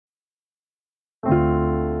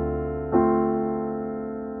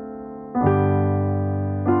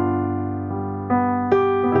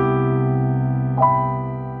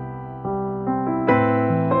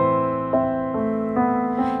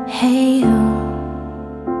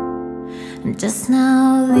just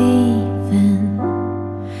now leaving.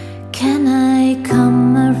 Can I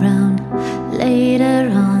come around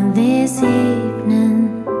later on this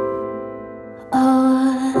evening?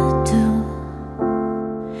 Or do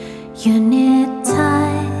you need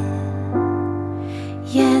time?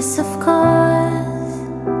 Yes, of course,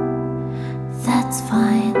 that's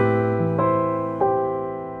fine.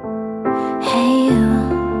 Hey you,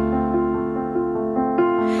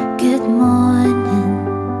 good morning.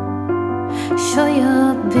 Sure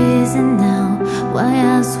you're busy now, why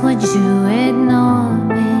else would you ignore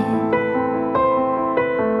me?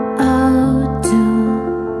 Oh, do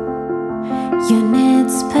you need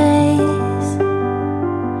space?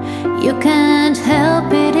 You can't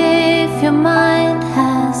help it if your mind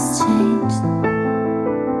has changed.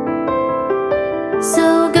 So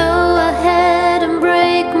go ahead and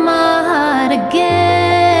break my heart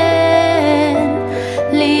again.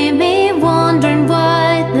 Leave me wondering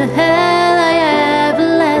why the hell I ever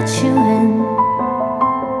let you in.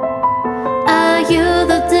 Are you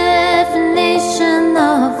the definition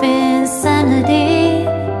of insanity?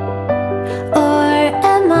 Or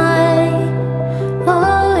am I?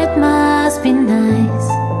 Oh, it must be nice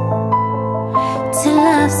to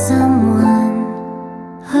love someone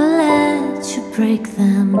who let you break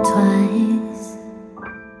them twice.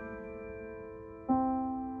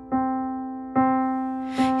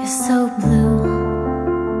 You're so blue,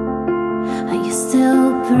 are you still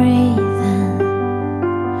breathing?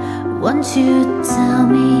 Won't you tell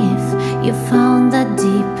me if you found that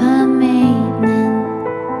deeper meaning?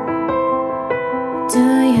 Do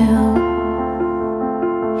you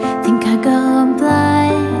think I go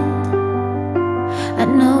blind? I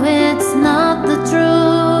know it's not the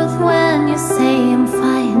truth when you say I'm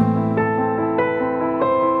fine.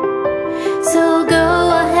 So go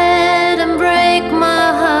ahead and break my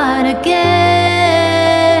heart again.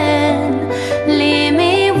 Leave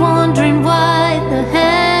me wondering why the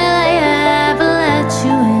hell I ever let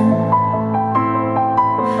you in.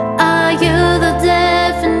 Are you the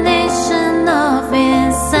definition of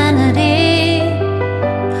insanity?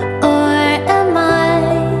 Or am I?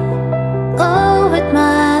 Oh, it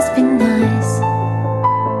must be nice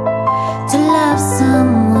to love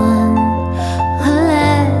someone who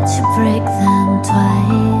let you break them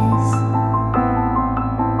twice.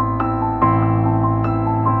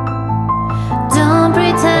 Don't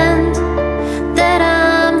pretend that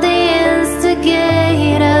I'm the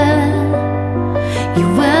instigator. You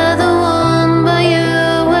were the one, but you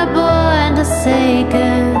were born to say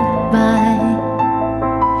goodbye.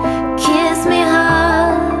 Kiss me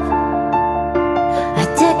half a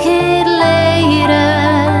decade later.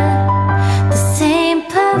 The same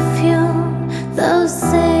perfume, those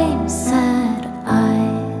same sad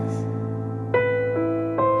eyes.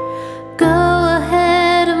 Go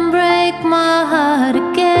ahead and break my heart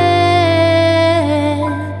again.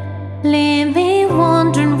 Leave me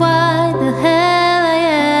wondering why the hell I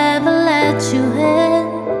ever let you in.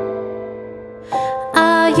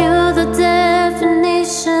 Are you the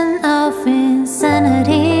definition of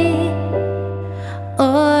insanity?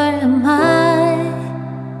 Or am I?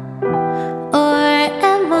 Or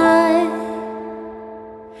am I?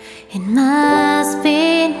 It must be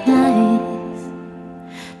nice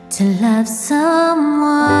to love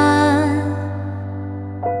someone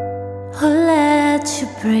who let you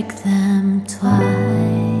break them twice.